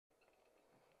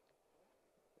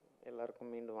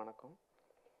எல்லாருக்கும் மீண்டும் வணக்கம்.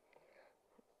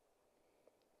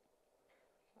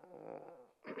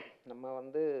 நம்ம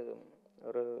வந்து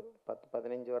ஒரு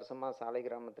 10-15 வருஷமாக சாலை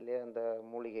கிராமத்திலே அந்த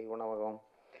மூலிகை உணவகம்,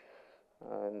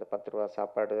 இந்த 10 ரூபா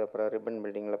சாப்பாடு, அப்புறம் ரிப்பன்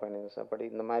பில்டிங்கில் பயணிக்கிற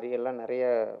சாப்பாடு, இந்த மாதிரி எல்லாம் நிறைய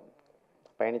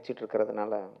பயணிச்சிட்டு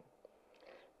இருக்கிறதுனால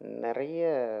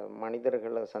நிறைய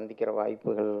மனிதர்களை சந்திக்கிற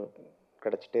வாய்ப்புகள்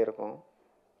கிடச்சிட்டே இருக்கும்.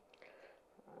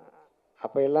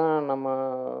 அப்போ எல்லாம் நம்ம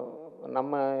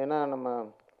நம்ம ஏன்னா நம்ம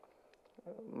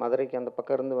மதுரைக்கு அந்த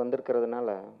பக்கம் இருந்து வந்திருக்கிறதுனால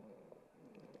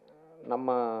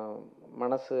நம்ம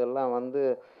மனசு எல்லாம் வந்து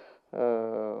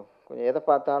கொஞ்சம் எதை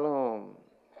பார்த்தாலும்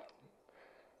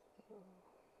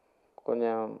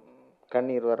கொஞ்சம்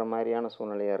கண்ணீர் வர மாதிரியான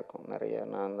சூழ்நிலையாக இருக்கும். நிறைய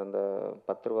நான் அந்த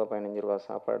 10 ரூபா 15 ரூபா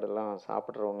சாப்பாடெல்லாம்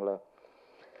சாப்பிட்றவங்கள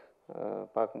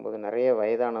பார்க்கும்போது நிறைய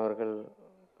வயதானவர்கள்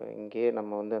இங்கேயே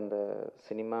நம்ம வந்து அந்த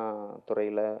சினிமா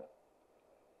துறையில்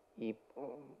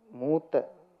மூத்த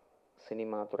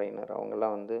சினிமா துறையினர்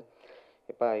அவங்கெல்லாம் வந்து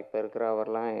இப்போ இருக்கிற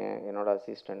அவர்லாம் என்னோடய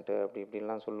அசிஸ்டண்ட்டு அப்படி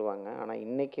இப்படிலாம் சொல்லுவாங்க. ஆனால்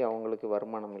இன்றைக்கி அவங்களுக்கு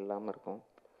வருமானம் இல்லாமல் இருக்கும்.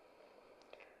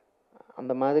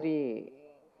 அந்த மாதிரி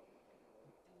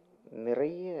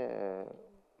நிறைய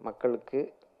மக்களுக்கு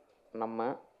நம்ம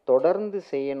தொடர்ந்து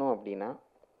செய்யணும் அப்படின்னா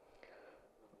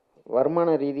வருமான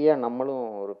ரீதியாக நம்மளும்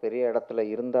ஒரு பெரிய இடத்துல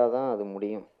இருந்தால் தான் அது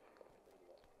முடியும்.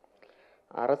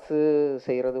 அரசு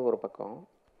செய்கிறது ஒரு பக்கம்,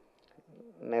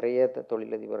 நிறைய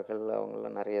தொழிலதிபர்கள்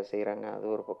அவங்களாம் நிறைய செய்கிறாங்க, அது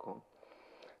ஒரு பக்கம்.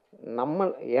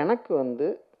 எனக்கு வந்து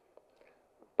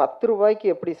 10 ரூபாய்க்கு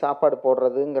எப்படி சாப்பாடு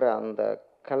போடுறதுங்கிற அந்த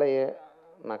கலையை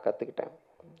நான் கற்றுக்கிட்டேன்.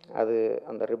 அது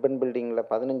அந்த ரிப்பன் பில்டிங்கில்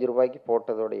 15 ரூபாய்க்கு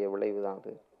போட்டதோடைய விளைவு தான்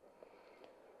அது.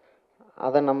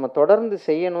 அதை நம்ம தொடர்ந்து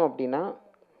செய்யணும் அப்படின்னா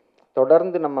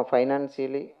தொடர்ந்து நம்ம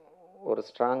ஃபைனான்சியலி ஒரு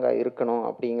ஸ்ட்ராங்காக இருக்கணும்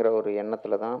அப்படிங்கிற ஒரு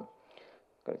எண்ணத்தில் தான்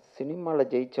சினிமாவில்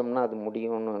ஜெயித்தோம்னா அது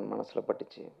முடியும்னு மனசில்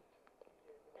பட்டுச்சு.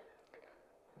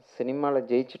 சினிமாவில்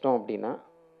ஜெயிச்சிட்டோம் அப்படின்னா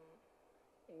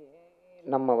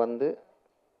நம்ம வந்து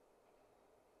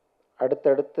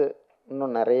அடுத்தடுத்து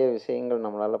இன்னும் நிறைய விஷயங்கள்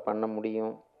நம்மளால் பண்ண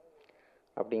முடியும்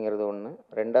அப்படிங்கிறது ஒன்று.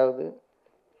 ரெண்டாவது,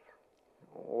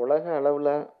 உலக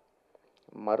அளவில்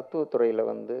மருத்துவத்துறையில்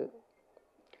வந்து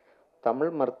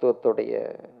தமிழ் மருத்துவத்துடைய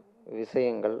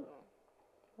விஷயங்கள்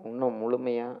இன்னும்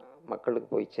முழுமையாக மக்களுக்கு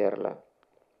போய் சேரலை.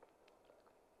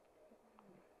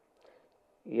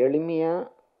 எளிமையாக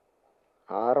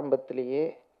ஆரம்பத்திலேயே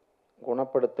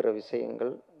குணப்படுத்துகிற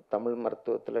விஷயங்கள் தமிழ்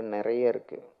மருத்துவத்தில் நிறைய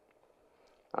இருக்குது.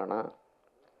 ஆனால்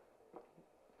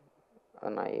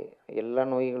நான் எல்லா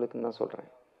நோய்களுக்கும் தான்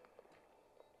சொல்கிறேன்.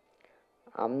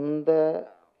 அந்த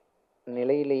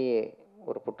நிலையிலேயே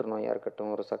ஒரு புற்றுநோயாக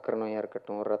இருக்கட்டும், ஒரு சர்க்கரை நோயாக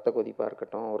இருக்கட்டும், ஒரு இரத்த கொதிப்பாக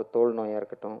இருக்கட்டும், ஒரு தோல் நோயாக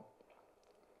இருக்கட்டும்,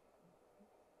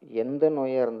 எந்த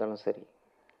நோயாக இருந்தாலும் சரி,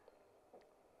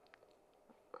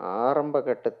 ஆரம்ப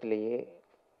கட்டத்திலேயே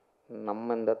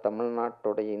நம்ம இந்த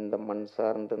தமிழ்நாட்டுடைய இந்த மண்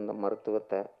சார்ந்த இந்த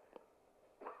மருத்துவத்தை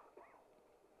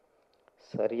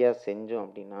சரியாக செஞ்சோம்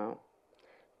அப்படின்னா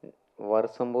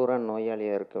வருஷம் பூரா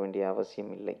நோயாளியாக இருக்க வேண்டிய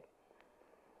அவசியம் இல்லை.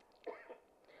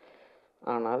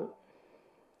 ஆனால்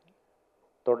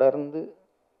தொடர்ந்து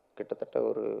கிட்டத்தட்ட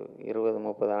ஒரு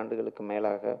 20-30 ஆண்டுகளுக்கு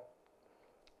மேலாக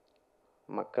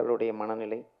மக்களுடைய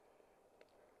மனநிலை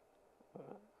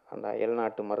அந்த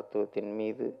அயல்நாட்டு மருத்துவத்தின்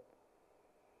மீது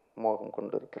மோகம்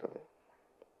கொண்டு இருக்கிறது.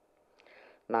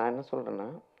 நான் என்ன சொல்கிறேன்னா,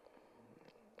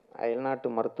 அயல்நாட்டு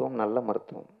மருத்துவம் நல்ல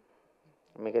மருத்துவம்,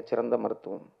 மிகச்சிறந்த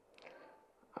மருத்துவம்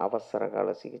அவசர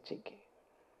கால சிகிச்சைக்கு.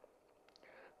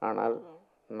 ஆனால்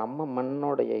நம்ம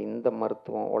மண்ணோடைய இந்த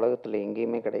மருத்துவம் உலகத்தில்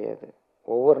எங்கேயுமே கிடையாது.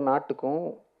 ஒவ்வொரு நாட்டுக்கும்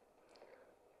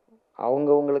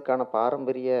அவங்கவுங்களுக்கான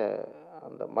பாரம்பரிய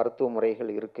அந்த மருத்துவ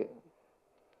முறைகள் இருக்குது,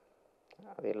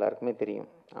 அது எல்லாருக்குமே தெரியும்.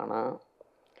 ஆனால்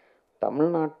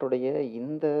தமிழ்நாட்டுடைய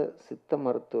இந்த சித்த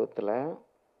மருத்துவத்தில்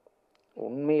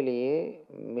உண்மையிலேயே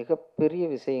மிகப்பெரிய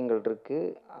விஷயங்கள்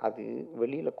இருக்குது. அது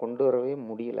வெளியில் கொண்டு வரவே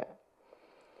முடியல.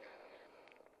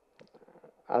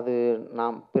 அது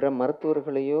நான் பிற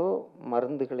மருத்துவர்களையோ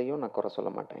மருந்துகளையோ நான் குறை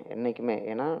சொல்ல மாட்டேன் என்றைக்குமே.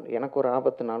 ஏன்னா எனக்கு ஒரு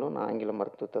ஆபத்துனாலும் நான் ஆங்கில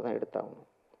மருத்துவத்தை தான் எடுத்தாகணும்.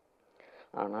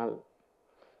 ஆனால்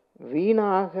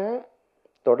வீணாக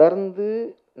தொடர்ந்து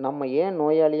நம்ம ஏன்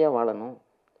நோயாளியாக வாழணும்?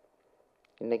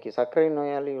 இன்றைக்கி சர்க்கரை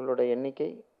நோயாளிகளோட எண்ணிக்கை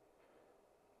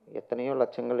எத்தனையோ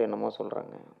லட்சங்கள் என்னமோ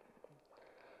சொல்கிறாங்க.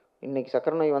 இன்றைக்கி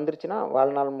சர்க்கரை நோய் வந்துருச்சுன்னா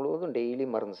வாழ்நாள் முழுவதும் டெய்லி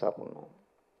மருந்து சாப்பிட்ணும்.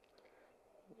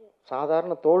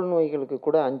 சாதாரண தோல் நோய்களுக்கு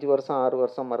கூட 5 வருஷம் 6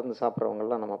 வருஷம் மருந்து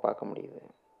சாப்பிட்றவங்கெல்லாம் நம்ம பார்க்க முடியுது.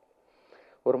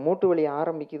 ஒரு மூட்டு வலி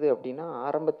ஆரம்பிக்குது அப்படின்னா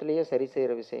ஆரம்பத்திலேயே சரி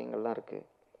செய்கிற விஷயங்கள்லாம் இருக்குது.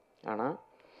 ஆனால்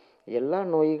எல்லா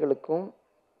நோய்களுக்கும்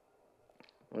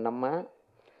நம்ம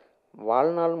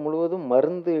வாழ்நாள் முழுவதும்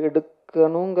மருந்து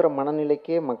எடுக்கணுங்கிற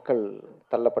மனநிலைக்கே மக்கள்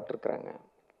தள்ளப்பட்டிருக்கிறாங்க.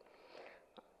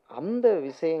 அந்த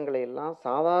விஷயங்களை எல்லாம்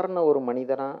சாதாரண ஒரு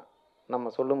மனிதனாக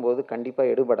நம்ம சொல்லும்போது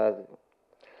கண்டிப்பாக எடுபடாது.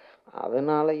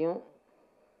 அதனாலையும்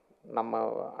நம்ம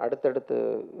அடுத்தடுத்த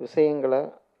விஷயங்களை,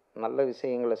 நல்ல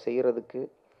விஷயங்களை செய்கிறதுக்கு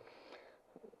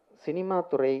சினிமா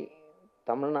துறை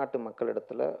தமிழ்நாட்டு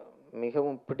மக்களிடத்தில்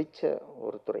மிகவும் பிடிச்ச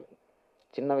ஒரு துறை.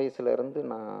 சின்ன வயசுலேருந்து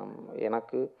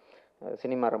எனக்கு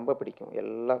சினிமா ரொம்ப பிடிக்கும்.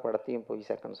 எல்லா படத்தையும் போய்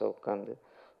செகண்ட் ஷோ உட்காந்து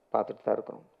பார்த்துட்டு தான்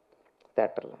இருக்கிறோம்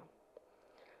தேட்டரில்.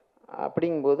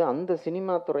 அப்படிங்கும்போது அந்த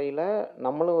சினிமா துறையில்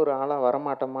நம்மளும் ஒரு ஆளாக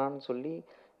வரமாட்டோமான்னு சொல்லி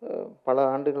பல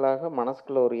ஆண்டுகளாக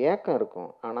மனசுக்குள்ள ஒரு ஏக்கம்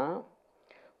இருக்கும். ஆனால்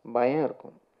பயம்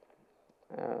இருக்கும்.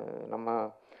 நம்ம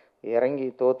இறங்கி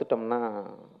தோத்துட்டோம்னா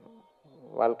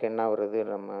வாழ்க்கை என்ன வருது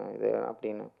நம்ம இது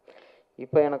அப்படின்னு.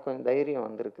 இப்போ எனக்கு கொஞ்சம் தைரியம்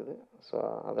வந்திருக்குது. ஸோ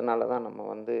அதனால தான்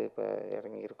நம்ம இப்போ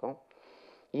இறங்கியிருக்கோம்.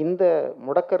 இந்த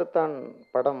முடக்கருத்தான்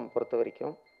படம் பொறுத்த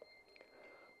வரைக்கும்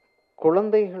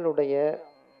குழந்தைகளுடைய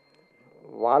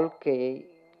வாழ்க்கையை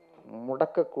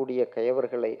முடக்கக்கூடிய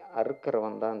கயவர்களை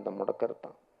அறுக்கிறவன் தான் இந்த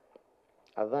முடக்கருத்தான்.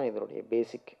 அதுதான் இதனுடைய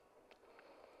பேசிக்.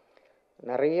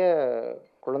 நிறைய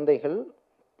குழந்தைகள்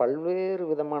பல்வேறு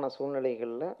விதமான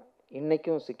சூழ்நிலைகளில்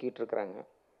இன்றைக்கும் சிக்கிட்டு இருக்கிறாங்க.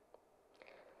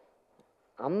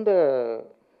 அந்த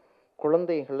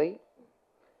குழந்தைகளை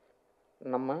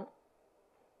நம்ம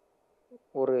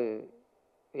ஒரு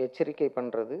எச்சரிக்கை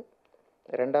பண்ணுறது.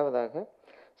 ரெண்டாவதாக,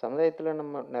 சமுதாயத்தில்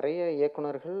நம்ம நிறைய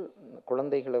இயக்குனர்கள்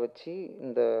குழந்தைகளை வச்சு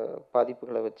இந்த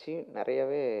பாதிப்புகளை வச்சு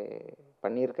நிறையவே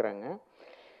பண்ணியிருக்கிறாங்க.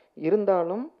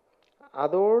 இருந்தாலும்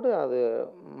அதோடு அது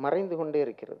மறைந்து கொண்டே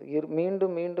இருக்கிறது.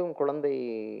 மீண்டும் மீண்டும்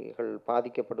குழந்தைகள்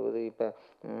பாதிக்கப்படுவது. இப்போ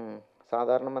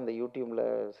சாதாரணமாக இந்த யூடியூப்பில்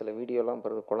சில வீடியோலாம்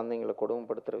பிறகு குழந்தைங்களை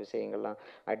கொடுமைப்படுத்துகிற விஷயங்கள்லாம்,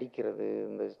 அடிக்கிறது,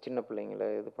 இந்த சின்ன பிள்ளைங்களை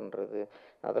இது பண்ணுறது,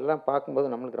 அதெல்லாம்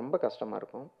பார்க்கும்போது நம்மளுக்கு ரொம்ப கஷ்டமாக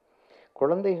இருக்கும்.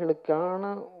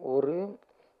 குழந்தைகளுக்கான ஒரு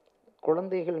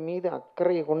குழந்தைகள் மீது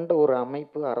அக்கறை கொண்ட ஒரு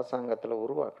அமைப்பு அரசாங்கத்தில்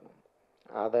உருவாக்கணும்.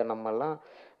 அதை நம்மெல்லாம்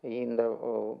இந்த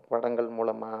படங்கள்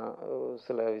மூலமாக,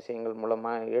 சில விஷயங்கள்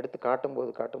மூலமாக எடுத்து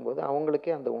காட்டும்போது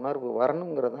அவங்களுக்கே அந்த உணர்வு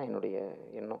வரணுங்கிறது தான் என்னுடைய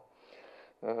எண்ணம்.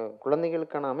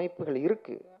 குழந்தைகளுக்கான அமைப்புகள்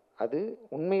இருக்குது. அது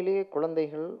உண்மையிலேயே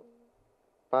குழந்தைகள்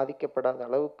பாதிக்கப்படாத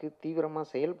அளவுக்கு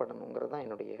தீவிரமாக செயல்படணுங்கிறது தான்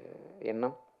என்னுடைய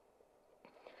எண்ணம்.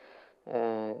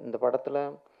 இந்த படத்தில்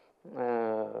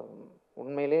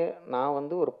உண்மையிலே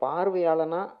நான் ஒரு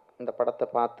பார்வையாளனாக இந்த படத்தை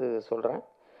பார்த்து சொல்கிறேன்.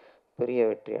 பெரிய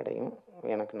வெற்றி அடையும்,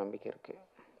 எனக்கு நம்பிக்கை இருக்குது.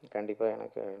 கண்டிப்பாக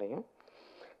எனக்கு அடையும்.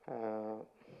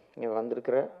 இங்கே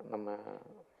வந்திருக்கிற நம்ம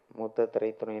மூத்த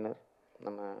திரைத்துறையினர்,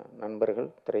 நம்ம நண்பர்கள்,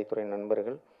 திரைத்துறை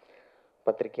நண்பர்கள்,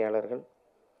 பத்திரிகையாளர்கள்,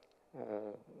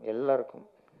 எல்லாருக்கும்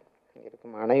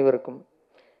இருக்கும் அனைவருக்கும்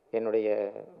என்னுடைய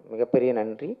மிகப்பெரிய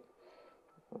நன்றி.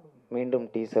 மீண்டும்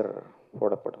டீசர்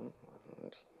போடப்படும்.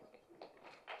 நன்றி.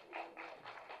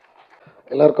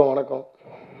 எல்லாருக்கும் வணக்கம்.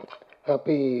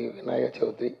 ஹாப்பி விநாயகர்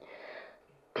சதுர்த்தி.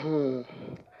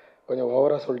 கொஞ்சம்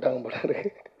ஓவராக சொல்லிட்டாங்க போல இருக்கு.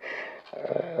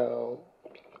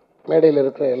 மேடையில்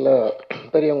இருக்கிற எல்லா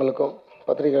பெரியவங்களுக்கும்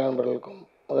பத்திரிகை நண்பர்களுக்கும்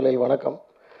முதலில் வணக்கம்.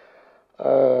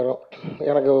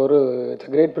 எனக்கு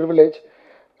it's great privilege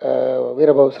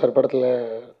Veerababu sir படத்தில்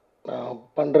நான்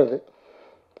பண்ணுறது.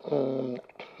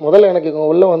 முதல்ல எனக்கு இங்கே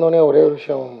உள்ளே வந்தோடனே ஒரே ஒரு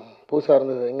விஷயம் புதுசாக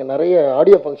இருந்தது. இங்கே நிறைய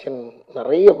ஆடியோ ஃபங்க்ஷன்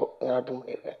நிறைய அட்டன்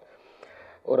பண்ணியிருக்கேன்.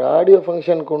 ஒரு ஆடியோ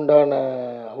ஃபங்க்ஷனுக்கு உண்டான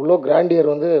அவ்வளோ கிராண்டியர்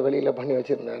வெளியில் பண்ணி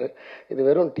வச்சுருந்தார். இது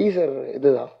வெறும் டீசர்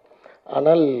இதுதான்.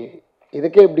 ஆனால்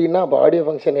இதுக்கே எப்படின்னா அப்போ ஆடியோ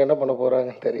ஃபங்க்ஷன் என்ன பண்ண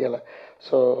போகிறாங்கன்னு தெரியலை.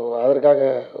 ஸோ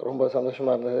அதற்காக ரொம்ப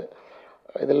சந்தோஷமாக இருந்தது.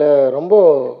 இதில் ரொம்ப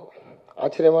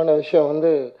ஆச்சரியமான விஷயம்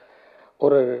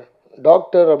ஒரு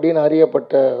டாக்டர் அப்படின்னு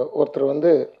அறியப்பட்ட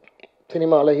ஒருத்தர்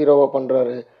சினிமாவில் ஹீரோவாக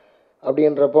பண்ணுறாரு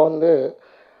அப்படின்றப்போ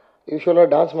யூஸ்வலாக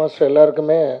டான்ஸ் மாஸ்டர்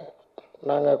எல்லாருக்குமே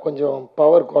நாங்கள் கொஞ்சம்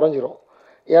பவர் குறைஞ்சிரும்.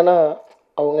 ஏன்னா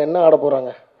அவங்க என்ன ஆட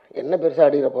போகிறாங்க, என்ன பெருசாக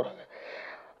ஆடிட போகிறாங்க.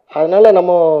 அதனால்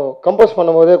நம்ம கம்போஸ்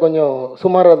பண்ணும்போதே கொஞ்சம்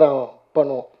சுமாராக தான்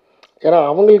பண்ணுவோம். ஏன்னா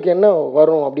அவங்களுக்கு என்ன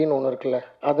வரும் அப்படின்னு ஒன்று இருக்குல்ல,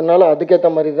 அதனால அதுக்கேற்ற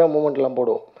மாதிரி தான் மூமெண்ட்லாம்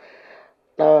போடுவோம்.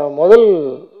 நான் முதல்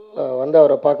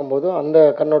அவரை பார்க்கும்போது அந்த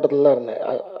கண்ணோட்டத்தில் தான் இருந்தேன்.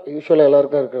 யூஸ்வலாக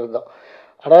எல்லாருக்கும் இருக்கிறது தான்.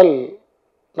 ஆனால்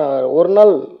நான் ஒரு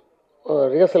நாள்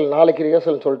ரிஹர்சல், நாளைக்கு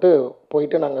ரிஹர்சல்னு சொல்லிட்டு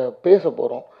போயிட்டு நாங்கள் பேச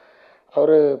போகிறோம்.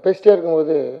 அவர் பேசிட்டே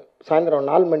இருக்கும்போது சாயந்தரம்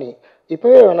 4 மணி,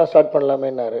 இப்போவே வேணால் ஸ்டார்ட்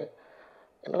பண்ணலாமேன்னாரு.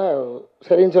 என்னன்னா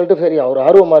சரின்னு சொல்லிட்டு சரி அவர்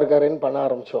ஆர்வமாக இருக்காருன்னு பண்ண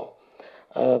ஆரம்பித்தோம்.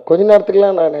 கொஞ்ச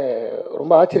நேரத்துக்குலாம் நான்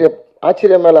ரொம்ப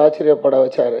ஆச்சரியம் மேலே ஆச்சரியப்பட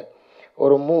வச்சார்.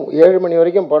 ஒரு 7 மணி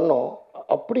வரைக்கும் பண்ணோம்.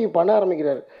 அப்படி பண்ண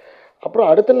ஆரம்பிக்கிறார். அப்புறம்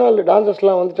அடுத்த நாள்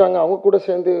டான்சர்ஸ்லாம் வந்துட்டாங்க. அவங்க கூட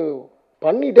சேர்ந்து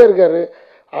பண்ணிகிட்டே இருக்கார்,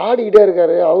 ஆடிக்கிட்டே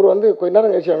இருக்கார். அவர் கொஞ்ச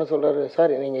நேரம் கழிச்சு என்ன சொல்கிறாரு,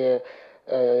 சார் நீங்கள்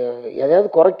எதையாவது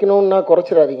குறைக்கணுன்னா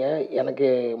குறைச்சிடாதீங்க, எனக்கு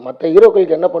மற்ற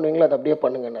ஹீரோக்களுக்கு என்ன பண்ணுவீங்களோ அதை அப்படியே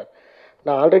பண்ணுங்கன்னார்.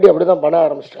 நான் ஆல்ரெடி அப்படி தான் பண்ண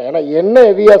ஆரம்பிச்சிட்டேன். ஏன்னா என்ன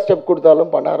ஹெவியாக ஸ்டெப்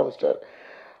கொடுத்தாலும் பண்ண ஆரம்பிச்சிட்டார்.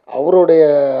 அவருடைய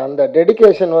அந்த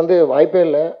டெடிக்கேஷன் வாய்ப்பே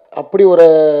இல்லை. அப்படி ஒரு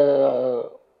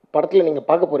படத்தில் நீங்கள்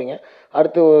பார்க்க போகிறீங்க.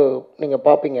 அடுத்து நீங்கள்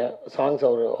பார்ப்பீங்க சாங்ஸ்.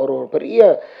 அவர் ஒரு பெரிய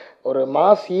ஒரு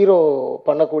மாஸ் ஹீரோ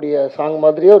பண்ணக்கூடிய சாங்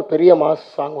மாதிரியே ஒரு பெரிய மாஸ்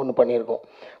சாங் ஒன்று பண்ணியிருக்கோம்.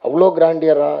 அவ்வளோ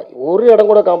கிராண்டியராக ஒரு இடம்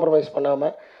கூட காம்ப்ரமைஸ்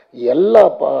பண்ணாமல் எல்லா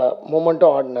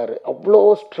மூமெண்ட்டும் ஆடினார். அவ்வளோ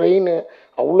ஸ்ட்ரெயின்,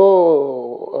 அவ்வளோ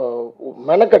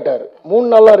மெனக்கட்டார். 3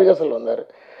 நாளாக ரிஹர்சல் வந்தார்.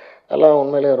 அதெல்லாம்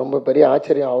உண்மையிலே ரொம்ப பெரிய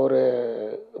ஆச்சரியம் அவர்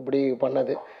இப்படி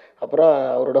பண்ணது. அப்புறம்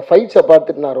அவரோட ஃபைட்ஸை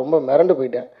பார்த்துட்டு நான் ரொம்ப மிரண்டு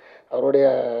போயிட்டேன். அவருடைய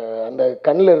அந்த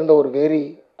கண்ணில் இருந்த ஒரு வெறி,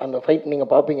 அந்த ஃபைட்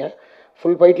நீங்கள் பார்ப்பீங்க.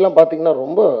 ஃபுல் ஃபைட்லாம் பார்த்தீங்கன்னா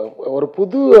ரொம்ப ஒரு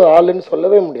புது ஆளுன்னு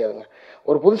சொல்லவே முடியாதுங்க.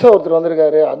 ஒரு புதுசாக ஒருத்தர்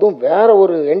வந்திருக்காரு, அதுவும் வேறு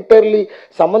ஒரு என்டையர்லி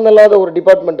சம்மந்தம் இல்லாத ஒரு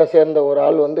டிபார்ட்மெண்ட்டை சேர்ந்த ஒரு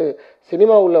ஆள் வந்து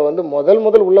சினிமாவில் வந்து முதல்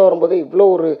உள்ளே வரும்போதே இவ்வளோ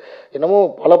ஒரு என்னமோ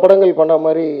பல படங்கள் பண்ண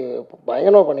மாதிரி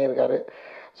பயங்கரமாக பண்ணியிருக்காரு.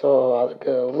 ஸோ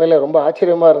அதுக்கு உண்மையிலே ரொம்ப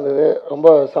ஆச்சரியமாக இருந்தது. ரொம்ப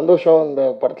சந்தோஷம் இந்த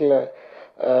படத்தில்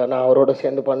நான் அவரோட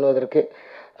சேர்ந்து பண்ணுவதற்கு.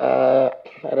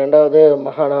 ரெண்டாவது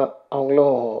மகானா,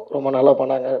 அவங்களும் ரொம்ப நல்லா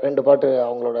பண்ணாங்க. 2 பாட்டு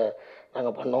அவங்களோட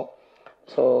நாங்கள் பண்ணோம்.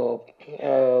 ஸோ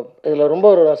இதில் ரொம்ப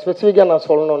ஒரு ஸ்பெசிஃபிக்காக நான்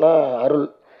சொல்லணுன்னா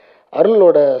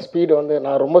அருளோட ஸ்பீடு வந்து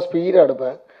நான் ரொம்ப ஸ்பீடாக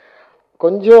எடுப்பேன்.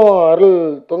 கொஞ்சம் அருள்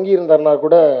தொங்கி இருந்தாருனா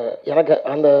கூட எனக்கு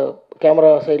அந்த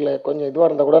கேமரா சைடில் கொஞ்சம் இதுவாக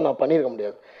இருந்தால் கூட நான் பண்ணியிருக்க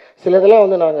முடியாது. சில இதெல்லாம்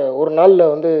வந்து நாங்கள் ஒரு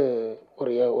நாளில் வந்து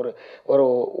ஒரு ஒரு ஒரு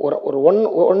ஒரு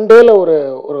ஒன் டேயில் ஒரு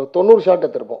 90 ஷாட்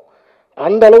எடுத்திருப்போம்.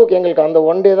 அந்த அளவுக்கு எங்களுக்கு அந்த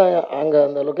ஒன் டே தான் அங்கே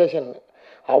அந்த லொக்கேஷன்.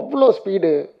 அவ்வளோ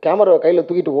ஸ்பீடு, கேமராவை கையில்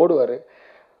தூக்கிட்டு ஓடுவார்.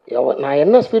 நான்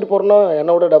என்ன ஸ்பீடு போடுறேனோ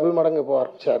என்னோட டபுள் மடங்கு போக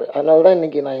ஆரம்பித்தார். அதனால தான்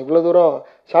இன்றைக்கி நான் இவ்வளோ தூரம்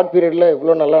ஷார்ட் பீரியடில்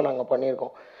இவ்வளோ நல்லா நாங்கள்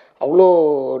பண்ணியிருக்கோம். அவ்வளோ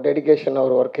டெடிக்கேஷன்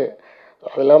அவர் ஒர்க்கு.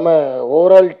 அது இல்லாமல்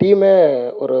ஓவரால் டீமே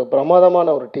ஒரு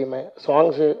பிரமாதமான ஒரு டீமு.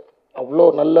 சாங்ஸு அவ்வளோ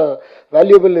நல்ல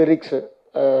வேல்யூபிள் லிரிக்ஸு.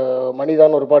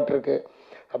 மணிதான் ஒரு பாட்டு இருக்குது.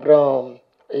 அப்புறம்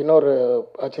இன்னொரு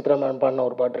சித்ரா மேம் பாடின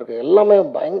ஒரு பாட்டு இருக்குது. எல்லாமே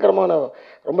பயங்கரமான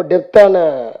ரொம்ப டெப்த்தான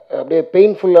அப்படியே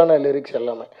பெயின்ஃபுல்லான லிரிக்ஸ்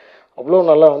எல்லாமே அவ்வளோ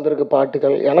நல்லா வந்திருக்கு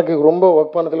பாட்டுகள். எனக்கு ரொம்ப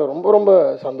ஒர்க் பண்ணதில் ரொம்ப ரொம்ப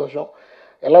சந்தோஷம்.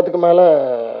 எல்லாத்துக்கும் மேலே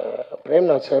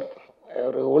பிரேம்நாத் சார்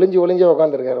அவர் ஒளிஞ்சு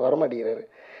உக்காந்துருக்காரு, வரமாட்டேங்கிறாரு.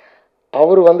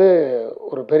 அவர் வந்து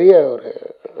ஒரு பெரிய ஒரு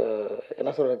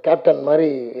என்ன சொல்கிற கேப்டன் மாதிரி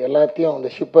எல்லாத்தையும் அந்த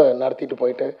ஷிப்பை நடத்திட்டு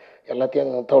போயிட்டு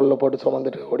எல்லாத்தையும் தோளில் போட்டு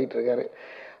சுமந்துட்டு ஓடிட்டுருக்காரு.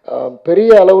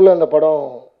 பெரிய அளவில் அந்த படம்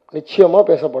நிச்சயமாக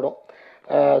பேசப்படும்.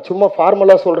 சும்மா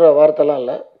ஃபார்மலாக சொல்கிற வார்த்தைலாம்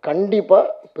இல்லை,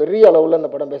 கண்டிப்பாக பெரிய அளவில் அந்த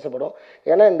படம் பேசப்படும்.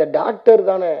 ஏன்னா இந்த டாக்டர்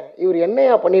தானே இவர்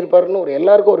என்னையா பண்ணியிருப்பாருன்னு ஒரு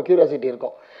எல்லாருக்கும் ஒரு க்யூரியாசிட்டி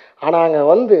இருக்கும். ஆனால் அங்கே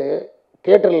வந்து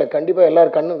தியேட்டரில் கண்டிப்பாக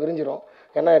எல்லோரும் கண்ணும் விரிஞ்சிடும்.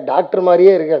 ஏன்னா டாக்டர்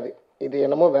மாதிரியே இருக்காது, இது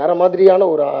என்னமோ வேறு மாதிரியான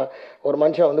ஒரு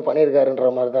மனுஷன் வந்து பண்ணியிருக்காருன்ற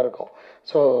மாதிரி தான் இருக்கும்.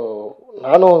 ஸோ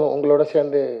நானும் உங்களோட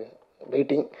சேர்ந்து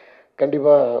வெயிட்டிங்.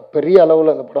 கண்டிப்பாக பெரிய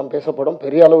அளவில் அந்த படம் பேசப்படும்,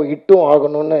 பெரிய அளவு ஹிட்டும்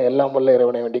ஆகணும்னு எல்லாம் வல்ல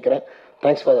இறைவனை வேண்டிக்கிறேன்.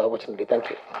 Thanks for the opportunity.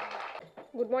 Thank you.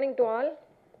 Good morning to all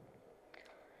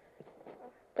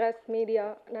press media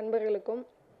நண்பர்களுக்கும்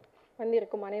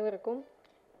வந்திருக்கும் அனைவருக்கும்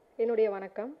என்னுடைய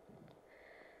வணக்கம்.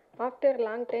 ஆஃப்டர்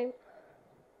லாங் டைம்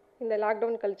இந்த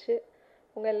லாக்டவுன் கழிச்சு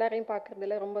உங்கள் எல்லாரையும்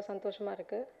பார்க்குறதுல ரொம்ப சந்தோஷமாக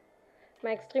இருக்குது.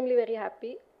 I'm extremely very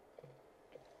happy.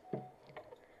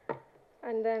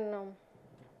 And then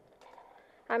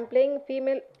I'm playing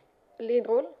female lead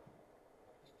role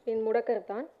in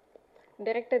முடக்கர்தான்,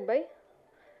 directed by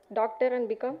Doctor and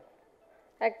Become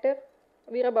actor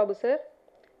Veerababu sir,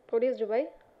 produced by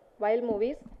Wild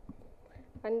Movies,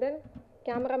 and then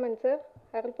cameraman sir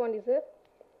Arul Pondi sir.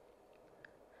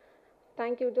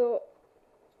 Thank you to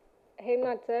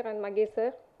Hemnath sir and Magesh sir.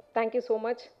 Thank you so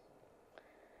much.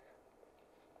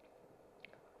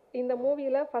 இந்த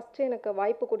மூவியில் first எனக்கு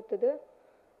வாய்ப்பு கொடுத்தது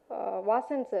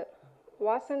Vasan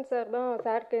sir தான்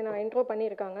சாருக்கு நான் intro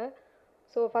பண்ணியிருக்காங்க.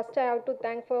 So first I have to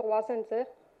thank for Vasan sir.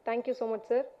 Thank you so much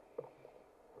sir.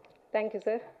 Thank you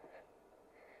sir.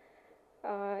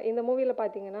 இந்த மூவியில்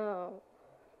பார்த்தீங்கன்னா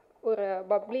ஒரு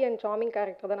பப்ளி அண்ட் சார்மிங்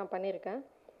கேரக்டர் தான் நான் பண்ணியிருக்கேன்.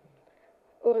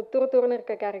 ஒரு துருன்னு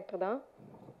இருக்க கேரக்டர் தான்.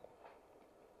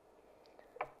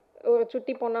 ஒரு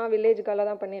சுட்டி பொண்ணா வில்லேஜ் கேர்ளாக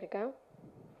தான் பண்ணியிருக்கேன்.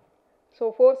 ஸோ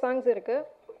 4 சாங்ஸ் இருக்குது.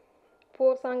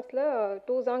 4 சாங்ஸில்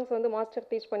 2 சாங்ஸ் வந்து மாஸ்டர்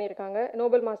டீச் பண்ணியிருக்காங்க.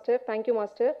 Nobel master, thank you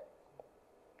master.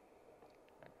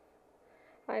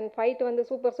 And fight வந்து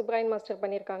சூப்பர் சுப்ராயன் மாஸ்டர்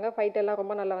பண்ணியிருக்காங்க. ஃபைட் எல்லாம்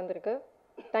ரொம்ப நல்லா வந்திருக்கு.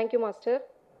 Thank you master.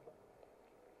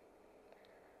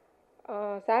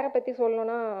 சாரை பற்றி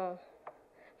சொல்லணுன்னா,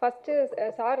 ஃபஸ்ட்டு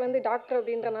சார் வந்து டாக்டர்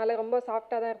அப்படின்றனால ரொம்ப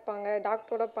சாஃப்டாக தான் இருப்பாங்க.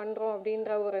 டாக்டரோட பண்ணுறோம்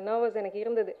அப்படின்ற ஒரு நர்வஸ் எனக்கு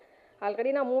இருந்தது.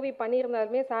 ஆல்ரெடி நான் மூவி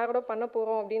பண்ணியிருந்தாலுமே சாரோட பண்ண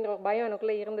போகிறோம் அப்படின்ற ஒரு பயம்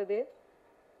எனக்குள்ளே இருந்தது.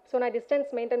 ஸோ நான்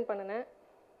டிஸ்டன்ஸ் மெயின்டைன் பண்ணினேன்.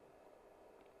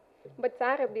 பட்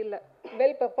சார் அப்படி இல்லை,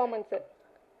 வெல் பெர்ஃபார்மன்ஸு.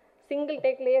 சிங்கிள்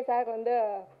டேக்லேயே சார் வந்து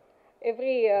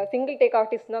எவ்ரி சிங்கிள் டேக்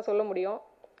ஆர்டிஸ்ட் தான் சொல்ல முடியும்.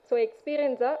 ஸோ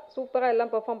எக்ஸ்பீரியன்ஸாக சூப்பராக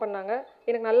எல்லாம் பெர்ஃபார்ம் பண்ணாங்க.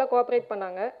 எனக்கு நல்லா கோஆப்ரேட்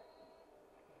பண்ணாங்க.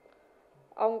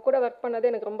 அவங்க கூட ஒர்க் பண்ணது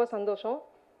எனக்கு ரொம்ப சந்தோஷம்.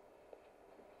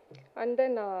 அண்ட்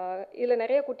தென் இதில்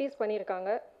நிறைய குட்டீஸ் பண்ணியிருக்காங்க,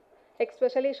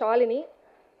 எக்ஸ்பெஷலி ஷாலினி.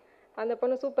 அந்த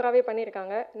பொண்ணு சூப்பராகவே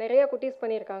பண்ணியிருக்காங்க, நிறைய குட்டீஸ்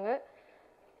பண்ணியிருக்காங்க.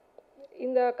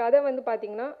 இந்த கதை வந்து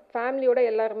பார்த்திங்கன்னா ஃபேமிலியோட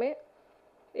எல்லாருமே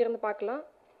இருந்து பார்க்கலாம்.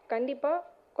 கண்டிப்பாக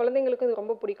குழந்தைங்களுக்கும் இது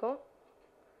ரொம்ப பிடிக்கும்.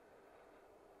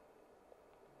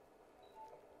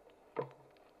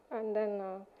 And then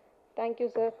thank you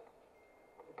sir,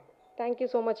 thank you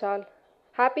so much all.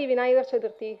 Happy Vinayagar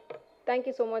Chaturthi.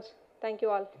 Thank you so much. Thank you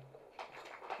all.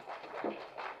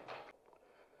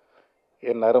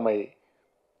 என் அருமை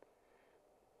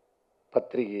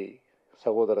பத்திரிகை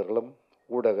சகோதரர்களும்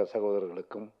ஊடக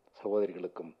சகோதரர்களுக்கும்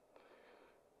சகோதரிகளுக்கும்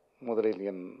முதலில்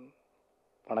என்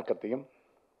வணக்கத்தையும்,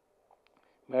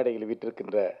 மேடையில்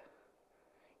வீற்றிருக்கின்ற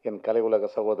என் கலை உலக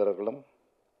சகோதரர்களும்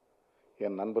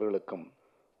என் நண்பர்களுக்கும்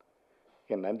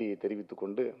என் நன்றியை தெரிவித்துக்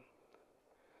கொண்டு,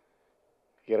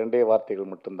 இரண்டே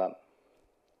வார்த்தைகள் மட்டும்தான்.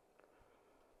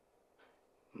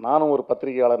 நானும் ஒரு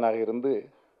பத்திரிகையாளனாக இருந்து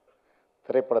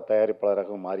திரைப்பட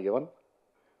தயாரிப்பாளராகவும் மாறியவன்,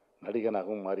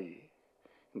 நடிகனாகவும் மாறி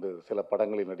இந்த சில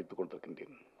படங்களில் நடித்து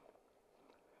கொண்டிருக்கின்றேன்.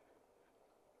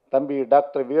 தம்பி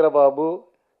டாக்டர் வீரபாபு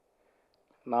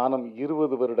நானும்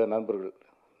 20 வருட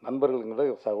நண்பர்கள்ங்கிற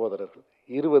சகோதரர்கள்.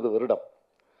 20 வருடம்.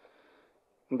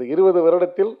 இந்த 20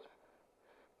 வருடத்தில்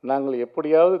நாங்கள்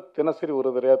எப்படியாவது தினசரி ஒரு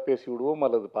தடவையாக பேசி விடுவோம்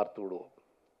அல்லது பார்த்து விடுவோம்.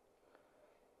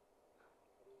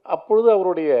 அப்பொழுது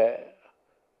அவருடைய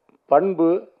பண்பு,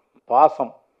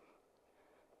 பாசம்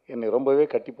என்னை ரொம்பவே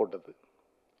கட்டி போட்டது.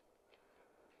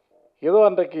 ஏதோ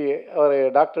அன்றைக்கு அவர்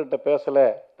டாக்டர்கிட்ட பேசலை,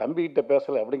 தம்பிக்கிட்ட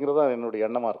பேசலை அப்படிங்கிறது தான் என்னுடைய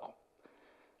எண்ணமாக இருக்கும்.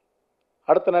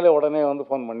 அடுத்த நாளே உடனே வந்து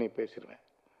ஃபோன் பண்ணி பேசிடுவேன்.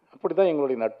 அப்படி தான்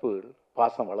எங்களுடைய நட்பு,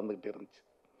 பாசம் வளர்ந்துக்கிட்டே இருந்துச்சு.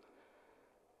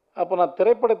 அப்போ நான்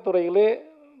திரைப்படத்துறையிலே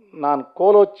நான்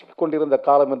கோலோச்சி கொண்டிருந்த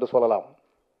காலம் என்று சொல்லலாம்.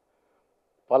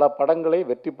 பல படங்களை,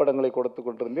 வெற்றி படங்களை கொடுத்து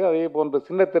கொண்டிருந்தேன். அதே போன்று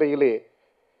சின்ன திரையிலே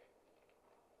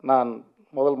நான்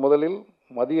முதலில்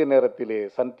மதிய நேரத்திலே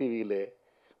சன் டிவியிலே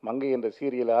மங்கை என்ற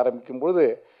சீரியலை ஆரம்பிக்கும் பொழுது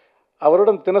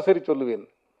அவரிடம் தினசரி சொல்லுவேன்,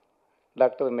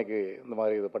 டாக்டர் இன்னைக்கு இந்த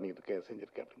மாதிரி இதை பண்ணியிருக்கேன்,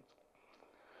 செஞ்சுருக்கேன் அப்படின்னு.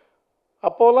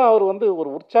 அப்போலாம் அவர் வந்து ஒரு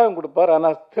உற்சாகம் கொடுப்பார்.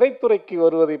 ஆனால் திரைத்துறைக்கு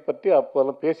வருவதை பற்றி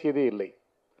அப்போலாம் பேசியதே இல்லை.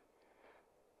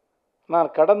 நான்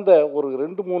கடந்த ஒரு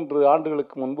 2-3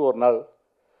 ஆண்டுகளுக்கு முன்பு ஒரு நாள்,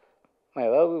 நான்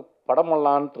ஏதாவது படம்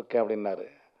பண்ணலான்ட்டு இருக்கேன் அப்படின்னாரு.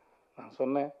 நான்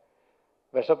சொன்னேன்,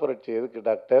 விஷப்பரட்சி எதுக்கு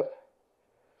டாக்டர்?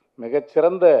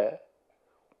 மிகச்சிறந்த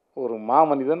ஒரு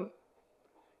மாமனிதன்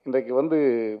இன்றைக்கு வந்து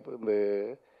இந்த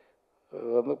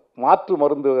வந்து மாற்று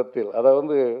மருந்துவத்தில்,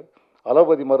 அதாவது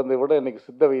அலோபதி மருந்தை விட இன்றைக்கி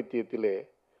சித்த வைத்தியத்திலே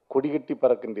கொடிகட்டி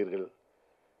பறக்கின்றீர்கள்,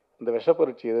 இந்த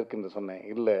விஷப்பரட்சி எதற்கு என்று சொன்னேன்.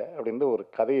 இல்லை அப்படின்னு ஒரு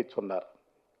கதையை சொன்னார்.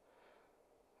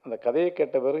 அந்த கதையை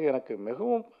கேட்ட பிறகு எனக்கு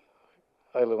மிகவும்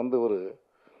அதில் வந்து ஒரு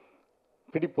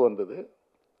பிடிப்பு வந்தது.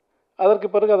 அதற்கு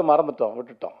பிறகு அதை மறந்துட்டோம்,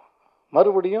 விட்டுட்டோம்.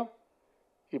 மறுபடியும்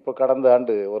இப்போ கடந்த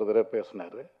ஆண்டு ஒரு தடவை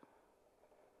பேசினார்.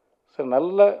 சரி,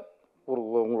 நல்ல ஒரு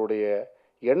உங்களுடைய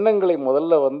எண்ணங்களை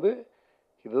முதல்ல வந்து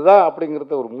இதுதான்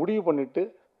அப்படிங்கிறத ஒரு முடிவு பண்ணிவிட்டு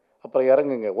அப்புறம்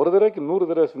இறங்குங்க. ஒரு தடவைக்கு 100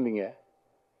 தடவை செஞ்சீங்க,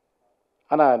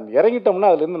 ஆனால் இறங்கிட்டோம்னா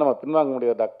அதுலேருந்து நம்ம பின்வாங்க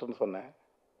முடியாது டாக்டர்னு சொன்னேன்.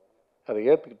 அதை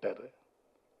ஏற்றுக்கிட்டாரு.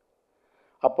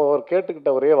 அப்போ அவர்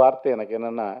கேட்டுக்கிட்ட ஒரே வார்த்தை எனக்கு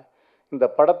என்னென்னா, இந்த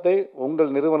படத்தை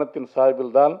உங்கள் நிறுவனத்தின்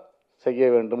சார்பில் தான் செய்ய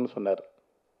வேண்டும்னு சொன்னார்.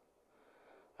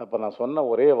 அப்போ நான் சொன்ன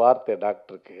ஒரே வார்த்தை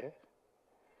டாக்டருக்கு,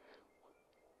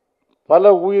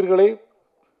 பல உயிர்களை,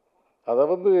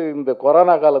 அதாவது இந்த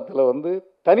கொரோனா காலத்தில் வந்து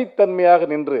தனித்தன்மையாக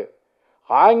நின்று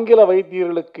ஆங்கில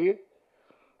வைத்தியர்களுக்கு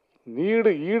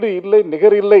ஈடு இல்லை,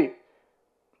 நிகர் இல்லை,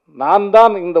 நான்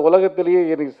தான் இந்த உலகத்திலேயே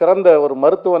எனக்கு சிறந்த ஒரு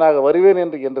மருத்துவனாக வருவேன்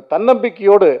என்று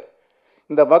தன்னம்பிக்கையோடு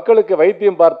இந்த மக்களுக்கு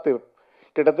வைத்தியம் பார்த்து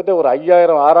கிட்டத்தட்ட ஒரு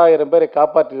 5000-6000 பேரை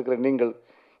காப்பாற்றியிருக்கிற நீங்கள்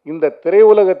இந்த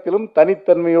திரையுலகத்திலும்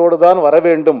தனித்தன்மையோடு தான் வர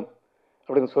வேண்டும்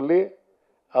அப்படின்னு சொல்லி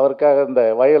அவருக்காக இந்த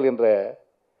வயல் என்ற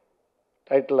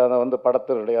டைட்டில் அதை வந்து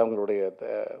படத்தினுடைய அவங்களுடைய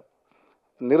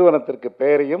நிறுவனத்திற்கு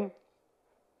பெயரையும்,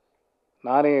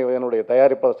 நானே என்னுடைய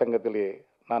தயாரிப்பாளர் சங்கத்திலே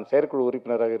நான் செயற்குழு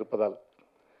உறுப்பினராக இருப்பதால்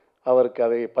அவருக்கு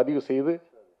அதை பதிவு செய்து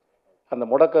அந்த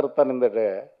முடக்கருத்தான் இந்த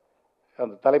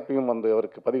அந்த தலைப்பையும் வந்து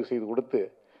அவருக்கு பதிவு செய்து கொடுத்து,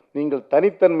 நீங்கள்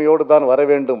தனித்தன்மையோடு தான் வர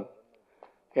வேண்டும்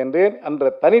என்றேன்.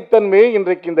 அந்த தனித்தன்மையை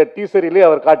இன்றைக்கு இந்த டீசரிலே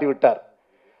அவர் காட்டிவிட்டார்.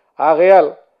 ஆகையால்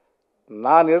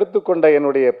நான் எடுத்துக்கொண்ட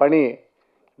என்னுடைய பணி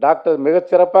டாக்டர்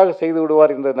மிகச்சிறப்பாக செய்து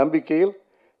விடுவார் என்ற நம்பிக்கையில்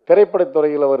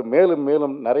திரைப்படத்துறையில் அவர் மேலும்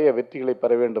மேலும் நிறைய வெற்றிகளை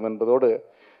பெற வேண்டும் என்பதோடு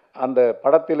அந்த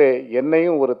படத்திலே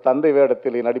என்னையும் ஒரு தந்தை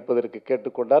வேடத்திலே நடிப்பதற்கு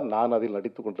கேட்டுக்கொண்டார். நான் அதில்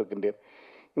நடித்து கொண்டிருக்கின்றேன்.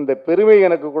 இந்த பெருமை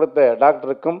எனக்கு கொடுத்த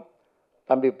டாக்டருக்கும்,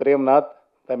 தம்பி பிரேம்நாத்,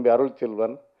 தம்பி அருள்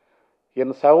செல்வன்,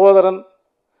 என் சகோதரன்,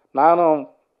 நானும்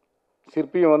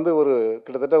சிற்பியும் வந்து ஒரு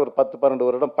கிட்டத்தட்ட ஒரு 10-12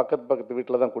 வருடம் பக்கத்து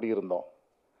வீட்டில் தான் குடியிருந்தோம்.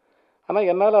 ஆனால்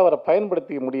என்னால் அவரை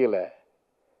பயன்படுத்திக்க முடியலை.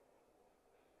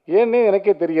 ஏன்னே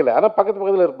எனக்கே தெரியல. ஆனால்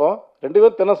பக்கத்தில் இருப்போம், 2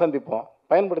 பேரும் தினம் சந்திப்போம்,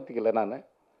 பயன்படுத்திக்கல நான்.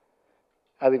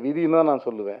 அது விதின்னு தான் நான்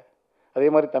சொல்லுவேன். அதே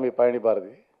மாதிரி தம்பி பழனி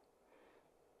பாரதி,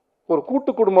 ஒரு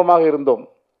கூட்டு குடும்பமாக இருந்தோம்.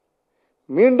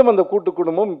 மீண்டும் அந்த கூட்டு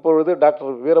குடும்பம் இப்பொழுது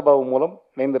டாக்டர் வீரபாபு மூலம்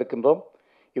இணைந்திருக்கின்றோம்.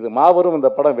 இது மாபெரும் இந்த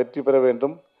படம் வெற்றி பெற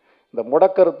வேண்டும். இந்த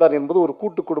முடக்கருத்தான் என்பது ஒரு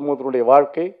கூட்டு குடும்பத்தினுடைய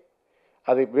வாழ்க்கை.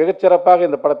 அதை மிகச்சிறப்பாக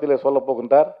இந்த படத்திலே சொல்லப்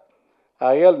போகின்றார்.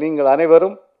 ஆகையால் நீங்கள்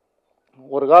அனைவரும்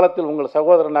ஒரு காலத்தில் உங்கள்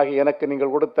சகோதரனாகி எனக்கு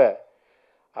நீங்கள் கொடுத்த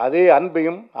அதே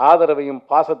அன்பையும் ஆதரவையும்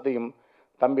பாசத்தையும்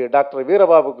தம்பி டாக்டர்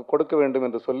வீரபாபுக்கு கொடுக்க வேண்டும்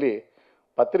என்று சொல்லி,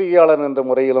 பத்திரிகையாளர் என்ற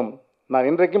முறையிலும் நான்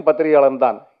இன்றைக்கும் பத்திரிகையாளன்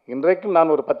தான். இன்றைக்கும்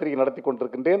நான் ஒரு பத்திரிகை நடத்தி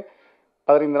கொண்டிருக்கின்றேன்.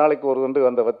 15 நாளைக்கு ஒரு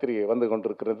அந்த பத்திரிகை வந்து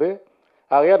கொண்டிருக்கிறது.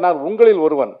 ஆகையால் நான் உங்களில்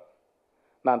ஒருவன்.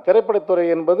 நான் திரைப்படத்துறை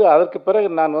என்பது அதற்கு பிறகு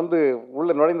நான் உள்ள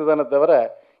நுழைந்ததானே தவிர,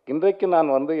 இன்றைக்கு நான்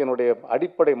என்னுடைய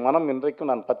அடிப்படை மனம்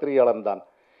இன்றைக்கும் நான் பத்திரிகையாளன் தான்.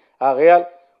 ஆகையால்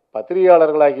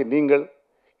பத்திரிகையாளர்களாகி நீங்கள்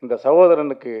இந்த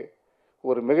சகோதரனுக்கு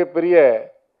ஒரு மிகப்பெரிய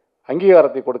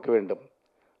அங்கீகாரத்தை கொடுக்க வேண்டும்.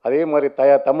 அதே மாதிரி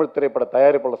தமிழ் திரைப்பட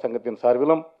தயாரிப்பாளர் சங்கத்தின்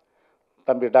சார்பிலும்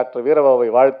தம்பி டாக்டர் வீரபாபுவை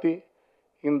வாழ்த்தி,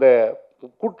 இந்த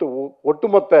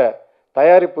ஒட்டுமொத்த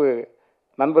தயாரிப்பு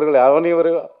நண்பர்கள்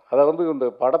அனைவரும், அதாவது இந்த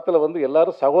படத்தில்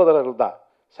எல்லாரும் சகோதரர்கள் தான்,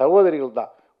 சகோதரிகள்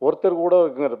தான். ஒருத்தர்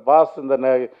கூட பாஸ் இந்த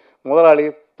முதலாளி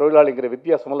தொழிலாளிங்கிற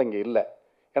வித்தியாசமெல்லாம் இங்கே இல்லை.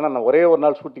 ஏன்னா நான் ஒரே ஒரு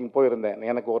நாள் ஷூட்டிங் போயிருந்தேன்.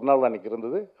 எனக்கு ஒரு நாள் அன்றைக்கி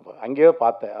இருந்தது, அங்கேயே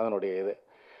பார்த்தேன் அதனுடைய இது.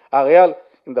 ஆகையால்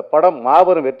இந்த படம்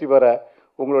மாபெரும் வெற்றி பெற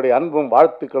உங்களுடைய அன்பும்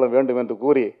வாழ்த்துக்களும் வேண்டும் என்று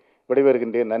கூறி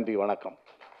விடைபெறுகின்றேன். நன்றி, வணக்கம்.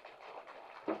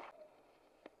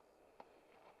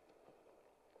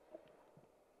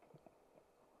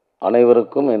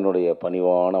 அனைவருக்கும் என்னுடைய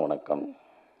பணிவான வணக்கம்.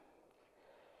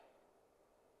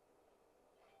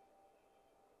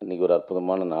 இன்றைக்கி ஒரு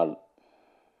அற்புதமான நாள்.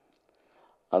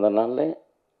 அந்த நாளில்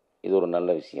இது ஒரு நல்ல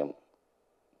விஷயம்.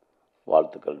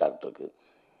 வாழ்த்துக்கள் டாக்டருக்கு.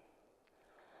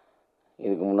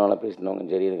 இதுக்கு முன்னால் பேசினவங்க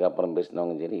சரி, இதுக்கப்புறம்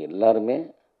பேசினவங்க சரி, எல்லாருமே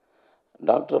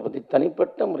டாக்டரை பற்றி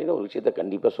தனிப்பட்ட முறையில் ஒரு விஷயத்தை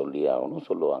கண்டிப்பாக சொல்லி ஆகணும்,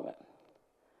 சொல்லுவாங்க.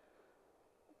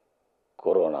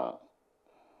 கொரோனா,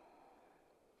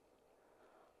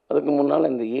 அதுக்கு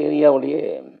முன்னால் இந்த ஏரியாவிலேயே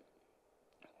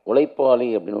உழைப்பாளி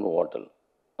அப்படின்னு ஒரு ஹோட்டல்,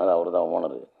 அது அவர் தான்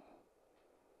ஓனரு.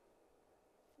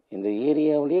 இந்த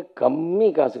ஏரியாவிலேயே கம்மி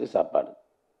காசுக்கு சாப்பாடு,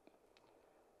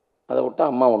 அதை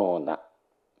விட்டால் அம்மா உணவகம் தான்.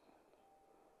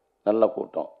 நல்ல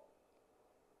கூட்டம்.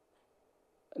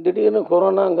 திடீர்னு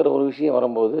கொரோனாங்கிற ஒரு விஷயம்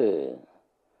வரும்போது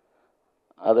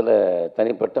அதில்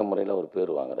தனிப்பட்ட முறையில் ஒரு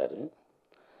பேர் வாங்குறாரு.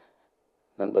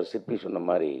 நண்பர் சிற்பி சொன்ன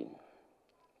மாதிரி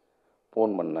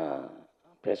ஃபோன் பண்ணால்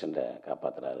பேஷண்ட்டை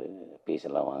காப்பாற்றுறாரு,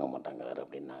 பீஸெல்லாம் வாங்க மாட்டாங்கிறாரு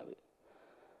அப்படின்னாரு.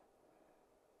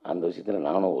 அந்த விஷயத்தில்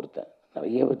நானும் ஒருத்தன்.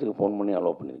 நிறைய பேர்த்துக்கு ஃபோன் பண்ணி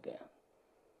அலோவ் பண்ணியிருக்கேன்.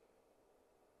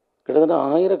 கிட்டத்தட்ட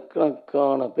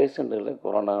ஆயிரக்கணக்கான பேஷண்ட்டுகளை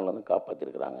கொரோனாவிலேருந்து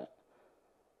காப்பாற்றிருக்கிறாங்க.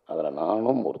 அதில்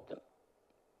நானும் ஒருத்தன்.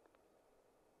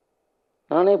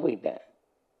 நானே போயிட்டேன்.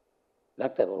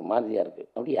 டாக்டர் ஒரு மாதிரியாக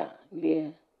இருக்குது. அப்படியா? இல்லையே,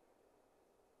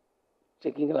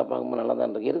 செக்கிங்கெல்லாம் பார்க்கும்போது நல்லா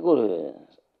தான் இருக்கு, எதுக்கு ஒரு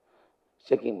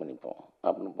செக்கிங் பண்ணிப்போம்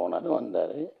அப்படின்னு போனார்.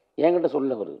 வந்தார். என்கிட்ட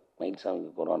சொல்ல ஒரு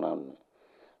மயில்சாமிக்கு கொரோனான்னு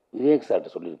விவேக்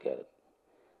சார்கிட்ட சொல்லியிருக்காரு.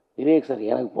 விவேக் சார்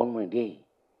எனக்கு ஃபோன் பண்ணி, டேய்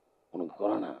உனக்கு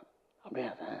கொரோனா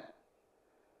அப்படியா தான்,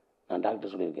 நான்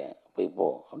டாக்டர் சொல்லியிருக்கேன் போய் போ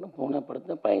அப்படின்னு போனேன்.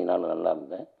 படுத்தேன். 15 நாள் நல்லா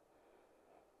இருந்தேன்.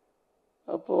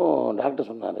 அப்போது டாக்டர்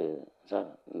சொன்னார், சார்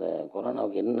இந்த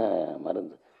கொரோனாவுக்கு என்ன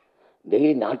மருந்து,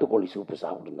 டெய்லி நாட்டுக்கோழி சூப்பு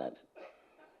சாப்பிட்டுருந்தார்.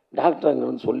 டாக்டர்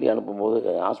அங்கேருந்து சொல்லி அனுப்பும்போது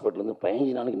ஹாஸ்பிட்டலேருந்து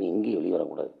 15 நாளைக்கு நீ எங்கேயும் வெளியே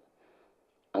வரக்கூடாது.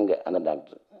 அங்கே அந்த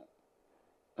டாக்டர்,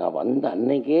 நான் வந்த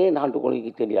அன்னைக்கே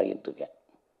நாட்டுக்கோழிக்கு தேடி ஆகிட்டுருக்கேன்.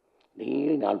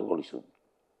 டெய்லி நாட்டுக்கோழி சூப்.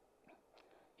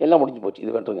 எல்லாம் முடிஞ்சு போச்சு,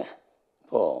 இது வெட்டுருங்க,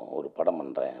 இப்போது ஒரு படம்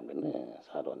பண்ணுறேன் அப்படின்னு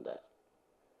சார் வந்தார்.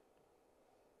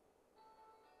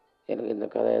 எனக்கு இந்த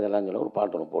கதை இதெல்லாம் சொல்ல ஒரு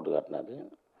பாட்டு ஒன்று போட்டு காட்டினார்.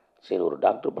 சரி, ஒரு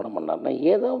டாக்டர் படம் பண்ணார்னா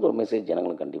ஏதாவது ஒரு மெசேஜ்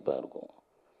ஜனங்களுக்கு கண்டிப்பாக இருக்கும்.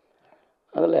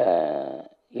 அதில்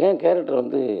என் கேரக்டர்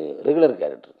ரெகுலர்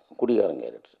கேரக்டர், குடிகாரன்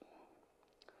கேரக்டர்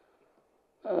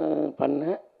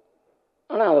பண்ணேன்.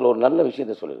 ஆனால் அதில் ஒரு நல்ல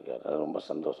விஷயத்த சொல்லியிருக்காரு, அது ரொம்ப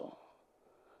சந்தோஷம்.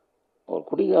 ஒரு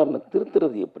குடிகாரனை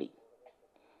திருத்துறது எப்படி,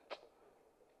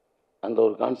 அந்த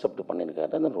ஒரு கான்செப்ட்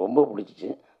பண்ணியிருக்காரு. அது ரொம்ப பிடிச்சிச்சு.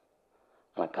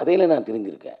 ஆனால் கதையில் நான்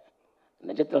தெரிஞ்சிருக்கேன்,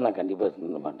 நிஜத்தில் நான் கண்டிப்பாக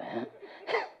திருந்த மாட்டேன்.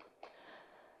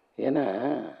 ஏன்னா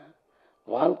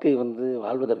வாழ்க்கை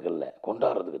வாழ்வதற்கல்ல,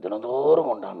 கொண்டாடுறதுக்கு. தினந்தோறும்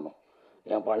கொண்டாடணும்.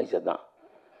 என் பாலிசி தான்.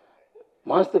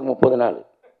 மாதத்துக்கு 30 நாள்.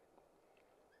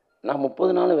 நான்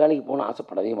 30 நாள் வேலைக்கு போனால்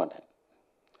ஆசைப்படவே மாட்டேன்.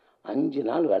 5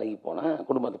 நாள் வேலைக்கு போனால்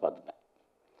குடும்பத்தை பார்த்துப்பேன்.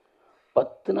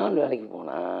 10 நாள் வேலைக்கு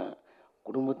போனால்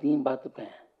குடும்பத்தையும்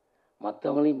பார்த்துப்பேன்,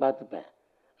 மற்றவங்களையும் பார்த்துப்பேன்,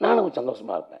 நானும்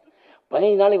சந்தோஷமாக இருப்பேன்.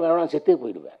 15 நாளைக்கு வேணால் செத்தே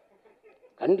போயிடுவேன்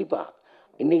கண்டிப்பாக.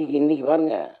 இன்றைக்கி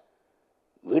பாருங்கள்,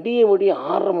 விடிய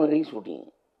 6:30 மணி வரைக்கும் ஷூட்டிங்.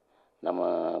 நம்ம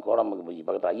கோடம்பக்கு பீச்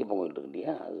பக்கத்தில் ஐயப்பன் கோயில் இருக்கு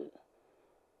இல்லையா, அது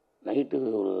நைட்டு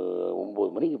ஒரு 9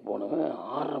 மணிக்கு போனவன்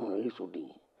 6:30 மணி வரைக்கும்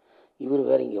ஷூட்டிங். இவர்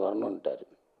வேறு இங்கே வரணுன்ட்டார்.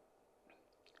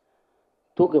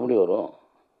 தூக்கம் எப்படி வரும்?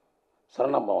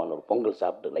 சரணாபவனில் ஒரு பொங்கல்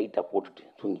சாப்பிட்டு லைட்டாக போட்டுட்டு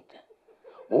தூங்கிட்டேன்.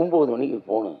 9 மணிக்கு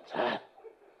போகணும் சார்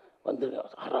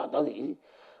வந்துருக்கேன் சார். அதாவது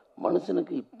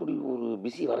மனுஷனுக்கு இப்படி ஒரு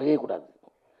பிஸி வரவே கூடாது.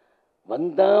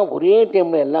 வந்தால் ஒரே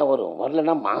டைமில் எல்லாம் வரும்,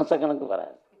 வரலைன்னா மாதக்கணக்கு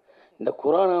வராது. இந்த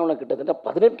கொரோனாவில் கிட்டத்தட்ட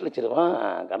 18 லட்ச ரூபா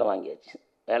கடன் வாங்கியாச்சு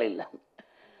வேலை இல்லாமல்.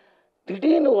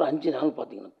 திடீர்னு ஒரு 5 நாள்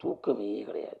பார்த்தீங்கன்னா தூக்கமே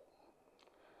கிடையாது.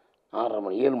 6:30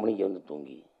 மணி 7 மணிக்கு வந்து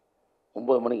தூங்கி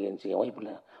 9 மணிக்கு எழுந்துச்சு. என்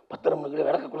ஒய்ஃபில் 10:30 மணிக்குள்ளே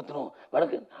விளக்க கொடுத்துரும்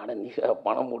விளக்கு. ஆனால் நீ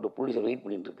பணம் போட்டு போலீஸை வெயிட்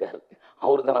பண்ணிட்டு இருக்காரு.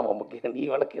 அவரு தான் நம்ம முக்கியம். நீ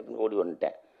விளக்கு எடுத்துன்னு ஓடி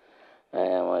வந்துட்டேன்.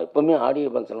 எப்போவுமே ஆடியோ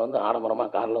ஃபங்க்ஷனில் வந்து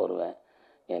ஆடம்பரமாக காரில் வருவேன்.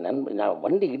 என் நண்பன் நான்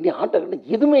வண்டி கிண்டி ஆட்டோ கிட்ட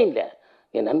எதுவுமே இல்லை.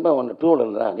 என் நண்பன் ஒன்று 2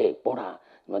 வீலரில் தான், டேய் போடா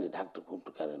இந்த மாதிரி டாக்டர்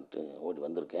கூப்பிட்டுருக்காருன்ட்டு ஓடி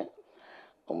வந்திருக்கேன்.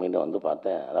 உண்மையில வந்து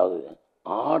பார்த்தேன். அதாவது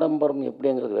ஆடம்பரம்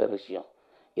எப்படிங்கிறது வேறு விஷயம்.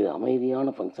 இது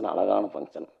அமைதியான ஃபங்க்ஷன், அழகான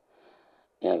ஃபங்க்ஷன்.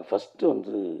 எனக்கு ஃபஸ்ட்டு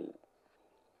வந்து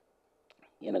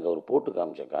எனக்கு அவர் போட்டு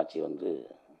காமிச்ச காட்சி வந்து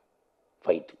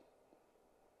ஃபைட்டு.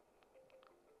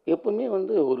 எப்பவுமே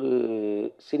வந்து ஒரு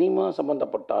சினிமா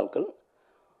சம்மந்தப்பட்ட ஆட்கள்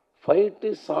ஃபைட்டு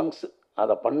சாங்ஸு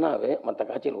அதை பண்ணாவே மற்ற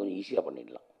காட்சிகள் கொஞ்சம் ஈஸியாக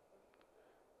பண்ணிடலாம்.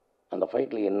 அந்த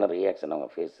ஃபைட்டில் என்ன ரியாக்ஷன் அவங்க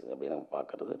ஃபேஸ் அப்படின்னு நம்ம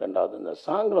பார்க்குறது. ரெண்டாவது இந்த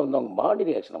சாங்கில் வந்து அவங்க பாடி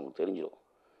ரியாக்ஷன் அவங்களுக்கு தெரிஞ்சிடும்.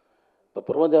 இப்போ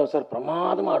பிரபுதேவா சார்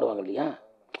பிரமாதமாக ஆடுவாங்க இல்லையா,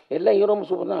 எல்லா ஹீரோவும்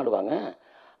சூப்பர் தான் ஆடுவாங்க.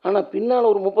 ஆனால் பின்னால்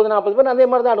ஒரு 30-40 பேர் அதே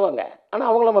மாதிரி தான் ஆடுவாங்க. ஆனால்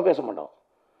அவங்கள நம்ம பேச மாட்டோம்.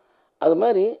 அது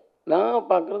மாதிரி நான்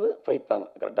பார்க்குறது ஃபைட் தான்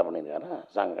கரெக்டாக பண்ணியிருக்காரா,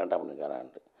 சாங் கரெக்டாக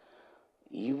பண்ணியிருக்காரான்ட்டு.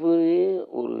 இவரே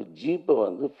ஒரு ஜீப்பை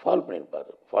வந்து ஃபால்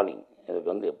பண்ணியிருப்பார். ஃபாலிங் இதுக்கு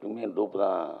வந்து எப்பவுமே டூப்பு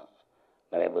தான்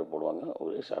நிறைய பேர் போடுவாங்க.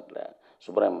 ஒரே ஷாட்டில்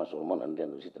சுப்ரமணிய ரொம்ப நன்றி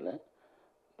அந்த விஷயத்தில்.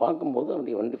 பார்க்கும்போது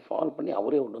அப்படி வண்டி ஃபால் பண்ணி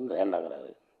அவரே கொண்டு வந்து லேண்ட்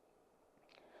ஆகிறாரு.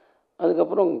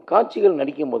 அதுக்கப்புறம் காட்சிகள்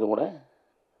நடிக்கும்போது கூட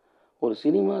ஒரு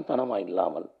சினிமா தனமாக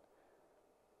இல்லாமல்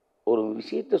ஒரு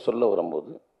விஷயத்தை சொல்ல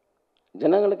வரும்போது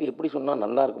ஜனங்களுக்கு எப்படி சொன்னால்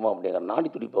நல்லா இருக்குமோ அப்படிங்கிற நாடி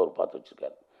துடிப்பை அவர் பார்த்து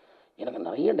வச்சுருக்காரு. எனக்கு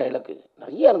நிறைய டைலாக்கு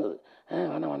நிறையா இருந்தது.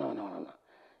 வேணாம் வேணாம் வேணாம் வேணாம்.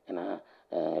 ஏன்னா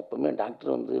எப்போவுமே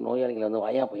டாக்டர் வந்து நோயாளிகளை வந்து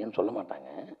வாயா பையன்னு சொல்ல மாட்டாங்க,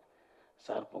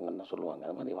 சார் பொங்கன்னு தான் சொல்லுவாங்க.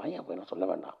 அது மாதிரி வாயா பையன் சொல்ல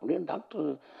வேண்டாம் அப்படின்னு டாக்டர்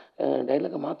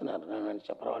டைலாக்கை மாற்றினார். நான்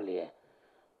நினச்சேன் பரவாயில்லையே,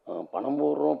 பணம்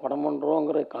போடுறோம் பணம்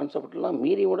பண்ணுறோங்கிற கான்செப்ட்லாம்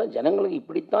மீறி விட ஜனங்களுக்கு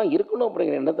இப்படித்தான் இருக்கணும்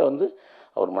அப்படிங்கிற எண்ணத்தை வந்து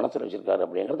அவர் மனசில் வச்சுருக்காரு.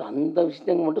 அப்படிங்கிறது அந்த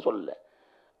விஷயத்தைங்க மட்டும் சொல்லலை,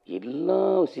 எல்லா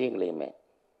விஷயங்களையுமே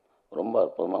ரொம்ப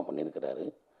அற்புதமாக பண்ணியிருக்கிறாரு.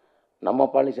 நம்ம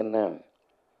பாலிசி என்ன,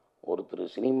 ஒருத்தர்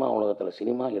சினிமா உலகத்தில்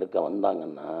சினிமா எடுக்க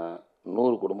வந்தாங்கன்னா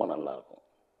 100 குடும்பம் நல்லாயிருக்கும்.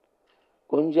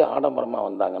 கொஞ்சம் ஆடம்பரமாக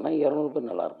வந்தாங்கன்னா 200 பேர்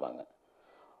நல்லா இருப்பாங்க.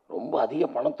 ரொம்ப அதிக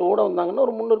பணத்தோடு வந்தாங்கன்னா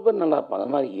ஒரு 300 பேர் நல்லா இருப்பாங்க.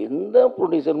 அது மாதிரி எந்த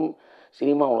ப்ரொடியூசரும்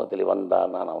சினிமா உலகத்தில்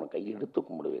வந்தால் நான் அவனை கையெடுத்து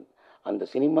கும்பிடுவேன். அந்த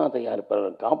சினிமா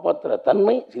தயாரிப்பாளர் காப்பாற்றுற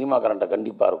தன்மை சினிமாக்காரன்ட்ட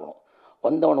கண்டிப்பாக இருக்கணும்.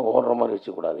 வந்தவனை ஓடுற மாதிரி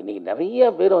வச்சுக்கூடாது. இன்றைக்கி நிறைய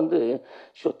பேர் வந்து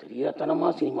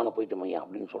தெரியாதனமாக சினிமாவில் போயிட்டு மையா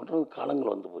அப்படின்னு சொல்கிறது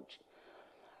காலங்கள் வந்து போச்சு.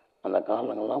 அந்த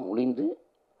காலங்கள்லாம் முடிந்து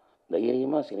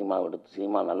தைரியமாக சினிமாவை எடுத்து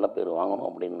சினிமா நல்ல பேர் வாங்கணும்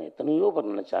அப்படின்னு எத்தனையோ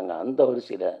பேர் நினச்சாங்க. அந்த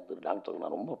வரிசையில் திரு டாக்டருக்கு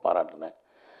நான் ரொம்ப பாராட்டினேன்.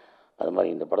 அது மாதிரி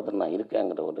இந்த படத்தில் நான்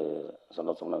இருக்கேங்கிற ஒரு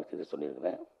சந்தோஷமான விஷயத்தை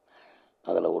சொல்லியிருக்கிறேன்.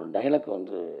 அதில் ஒரு டைலாக்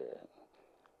வந்து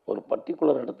ஒரு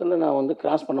பர்டிகுலர் இடத்துல நான் வந்து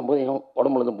கிராஸ் பண்ணும்போது என்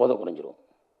உடம்புலேருந்து போதை குறைஞ்சிரும்.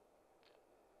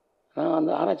 நான்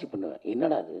அந்த ஆராய்ச்சி பண்ணுவேன்,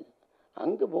 என்னடா அது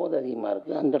அங்கே போதை அதிகமாக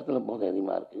இருக்குது, அந்த இடத்துல போதை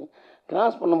அதிகமாக இருக்குது,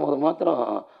 கிராஸ் பண்ணும்போது மாத்திரம்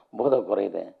போதை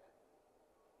குறையுது,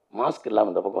 மாஸ்க்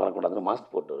இல்லாமல் இந்த பக்கம் வரக்கூடாதுன்னு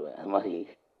மாஸ்க் போட்டு வருவேன். அது மாதிரி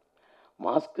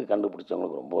மாஸ்க்கு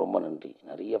கண்டுபிடிச்சவங்களுக்கு ரொம்ப ரொம்ப நன்றி.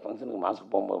 நிறைய ஃபங்க்ஷனுக்கு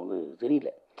மாஸ்க் போகும்போது வந்து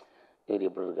தெரியல இவர்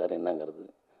எப்படி இருக்கார் என்னங்கிறது.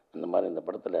 அந்த மாதிரி இந்த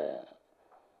படத்தில்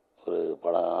ஒரு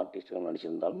பல ஆர்டிஸ்ட்டுகள்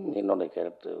நடிச்சிருந்தாலும் என்னோடய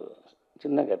கேரக்டர்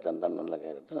சின்ன கேரக்டர் இருந்தாலும் நல்ல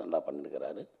கேரக்டர் நல்லா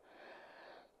பண்ணியிருக்கிறாரு.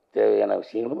 தேவையான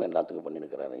விஷயங்களும் எல்லாத்துக்கும்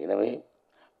பண்ணியிருக்கிறாரு. எனவே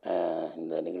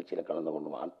இந்த நிகழ்ச்சியில் கலந்து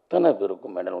கொண்டு அத்தனை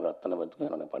பேருக்கும் மேடலுக்கு அத்தனை பேருக்கும்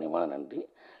என்னுடைய பணிவான நன்றி.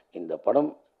 இந்த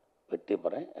படம் வெற்றி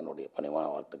பெற என்னுடைய பணிவான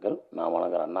வாழ்த்துக்கள். நான்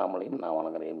வணங்குற அண்ணாமலையும் நான்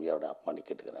வணங்குற எம்ஜிஆரோட அப்பாண்டி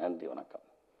கேட்டுக்கிறேன். நன்றி, வணக்கம்.